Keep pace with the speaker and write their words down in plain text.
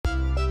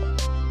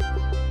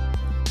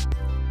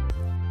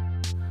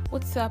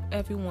What's up,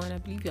 everyone? I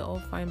believe you're all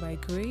fine by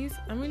grace.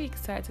 I'm really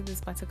excited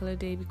this particular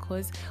day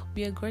because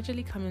we are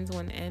gradually coming to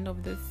an end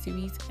of this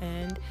series,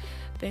 and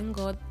thank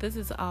God this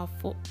is our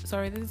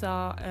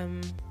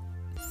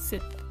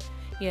sixth.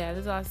 Yeah,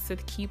 these are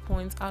 6 key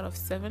points out of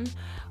 7,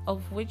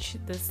 of which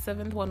the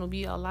 7th one will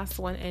be our last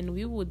one, and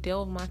we will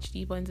delve much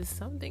deeper into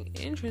something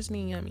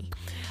interesting, yummy.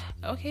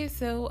 Okay,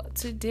 so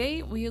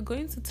today we are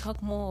going to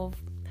talk more of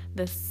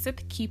the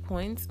 6 key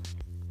points.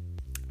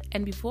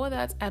 And before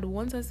that, I'd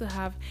want us to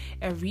have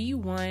a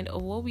rewind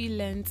of what we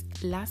learned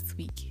last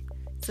week.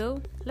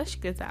 So let's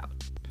check this out.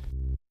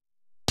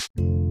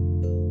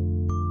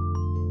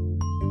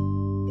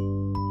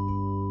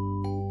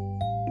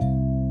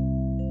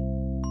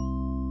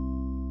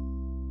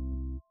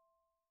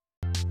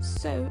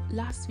 So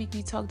last week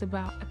we talked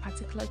about a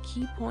particular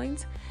key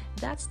point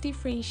that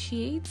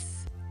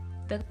differentiates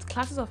the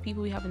classes of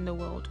people we have in the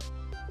world.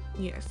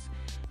 Yes.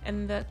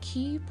 And the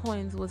key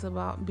point was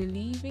about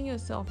believing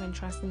yourself and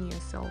trusting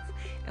yourself.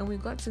 And we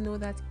got to know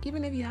that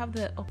even if you have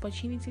the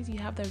opportunities, you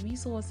have the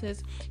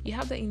resources, you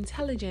have the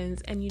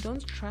intelligence, and you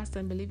don't trust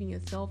and believe in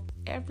yourself,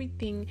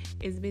 everything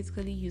is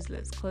basically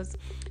useless, because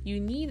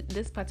you need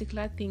this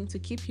particular thing to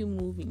keep you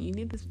moving. You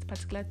need this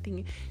particular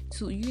thing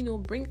to,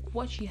 bring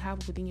what you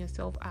have within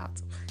yourself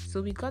out.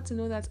 So we got to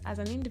know that as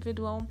an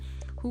individual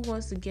who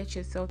wants to get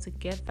yourself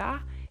together,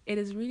 it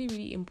is really,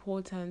 really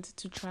important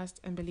to trust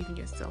and believe in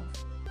yourself.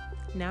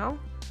 Now,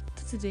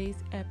 to today's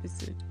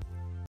episode.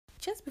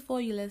 Just before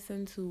you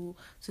listen to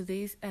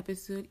today's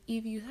episode,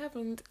 if you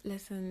haven't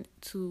listened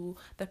to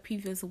the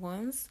previous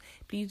ones,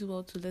 please do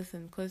well to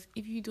listen, because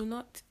if you do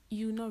not,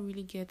 you not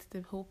really get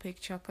the whole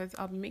picture, because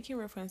I'll be making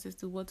references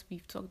to what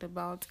we've talked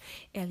about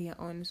earlier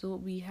on. So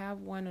we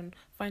have one on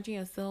finding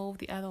yourself,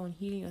 the other on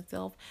healing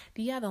yourself,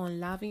 the other on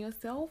loving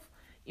yourself,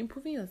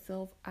 improving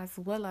yourself, as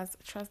well as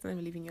trusting and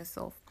believing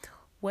yourself,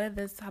 where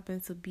this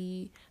happens to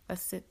be the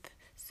 6th.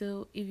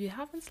 So if you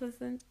haven't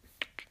listened,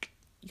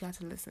 you got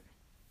to listen.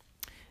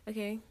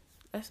 Okay,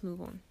 let's move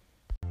on.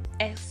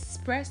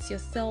 Express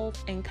yourself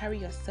and carry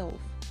yourself.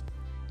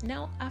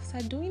 Now, after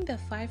doing the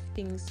 5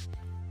 things,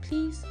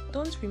 please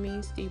don't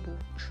remain stable.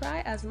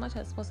 Try as much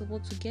as possible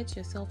to get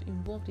yourself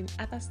involved in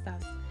other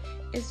stuff.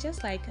 It's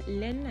just like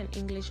learning an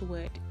English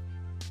word,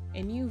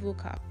 a new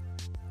vocab.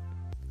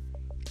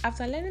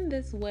 After learning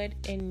this word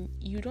and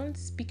you don't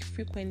speak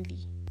frequently,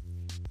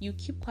 you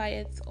keep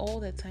quiet all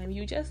the time,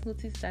 you just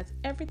notice that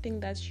everything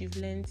that you've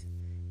learned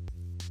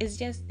is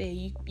just there.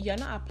 You're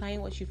not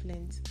applying what you've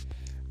learned.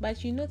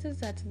 But you notice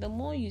that the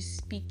more you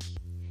speak,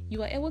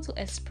 you are able to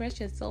express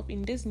yourself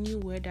in this new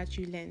word that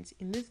you learned,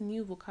 in this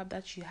new vocab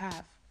that you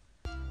have.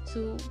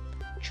 So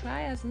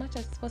try as much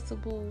as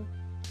possible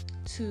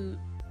to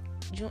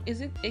join.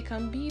 It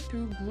can be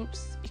through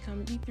groups, it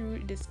can be through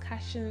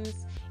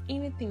discussions,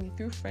 anything,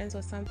 through friends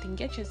or something.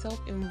 Get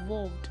yourself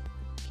involved.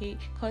 Okay,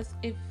 because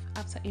if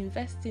after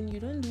investing you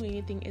don't do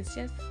anything,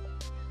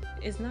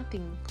 it's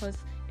nothing, because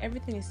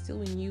everything is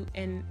still in you.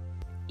 And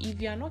if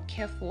you are not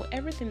careful,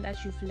 everything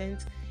that you've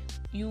learned,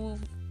 you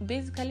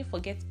basically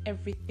forget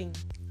everything.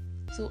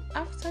 So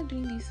after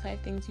doing these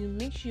 5 things, you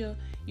make sure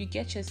you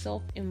get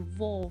yourself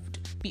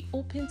involved. Be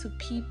open to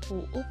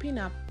people, open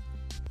up,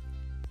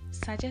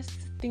 suggest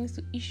things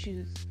to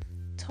issues,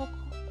 talk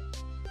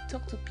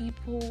to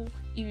people.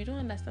 If you don't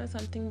understand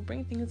something,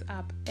 bring things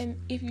up. And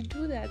if you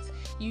do that,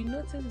 you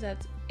notice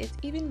that it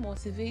even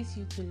motivates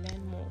you to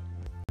learn more.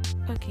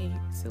 Okay,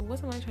 so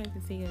what am I trying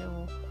to say at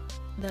all?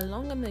 The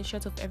long and the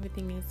short of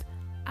everything is,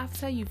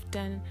 after you've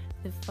done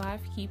the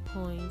 5 key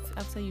points,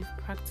 after you've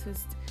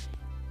practiced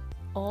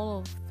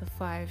all of the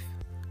 5,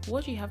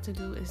 what you have to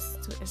do is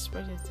to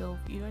express yourself.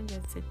 You don't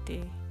just sit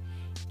there.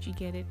 You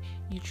get it?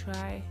 You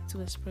try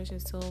to express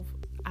yourself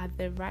at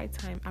the right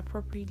time,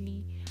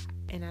 appropriately,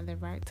 and at the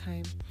right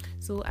time.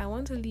 So I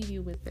want to leave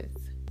you with this.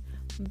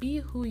 Be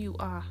who you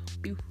are.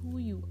 Be who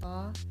you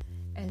are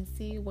and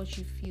say what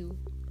you feel.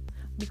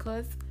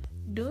 Because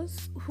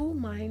those who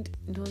mind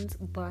don't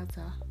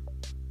matter.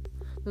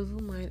 Those who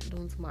mind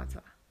don't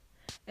matter.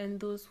 And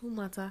those who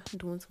matter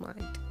don't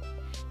mind.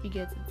 You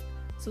get it?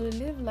 So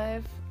live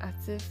life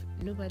as if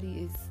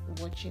nobody is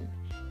watching,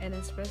 and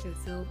express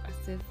yourself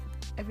as if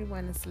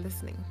everyone is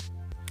listening.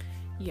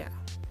 Yeah.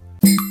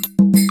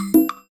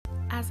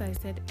 As I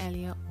said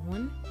earlier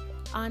on,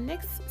 our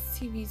next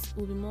series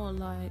will be more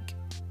like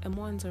a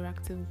more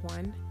interactive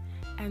one,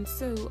 and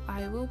so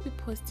I will be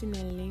posting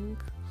a link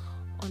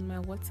on my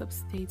WhatsApp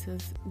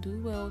status. Do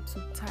well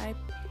to type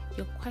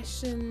your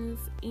questions,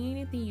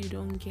 anything you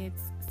don't get,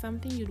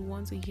 something you'd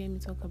want to hear me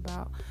talk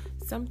about,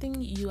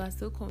 something you are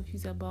so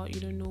confused about,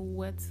 you don't know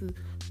where to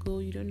go,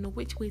 you don't know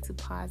which way to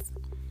pass.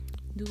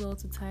 Do well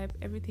to type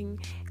everything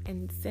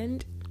and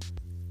send.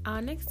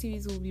 Our next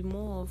series will be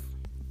more of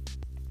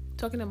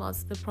talking about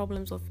the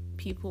problems of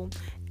people,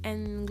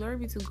 and glory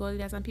be to God,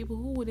 there are some people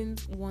who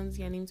wouldn't want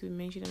their name to be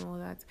mentioned and all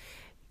that.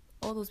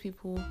 All those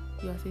people,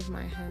 you are safe in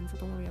my hands, so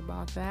don't worry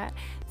about that.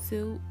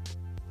 So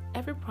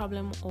every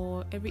problem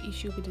or every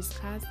issue will be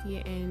discussed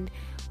here, and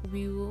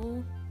we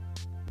will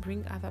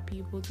bring other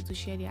people to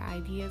share their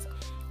ideas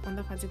on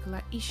that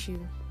particular issue.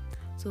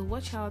 So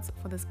watch out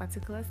for this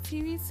particular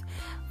series.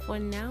 For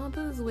now,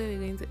 this is where we're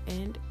going to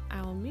end.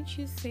 I will meet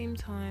you same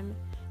time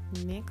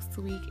next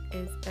week.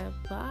 Is a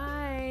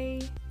bye.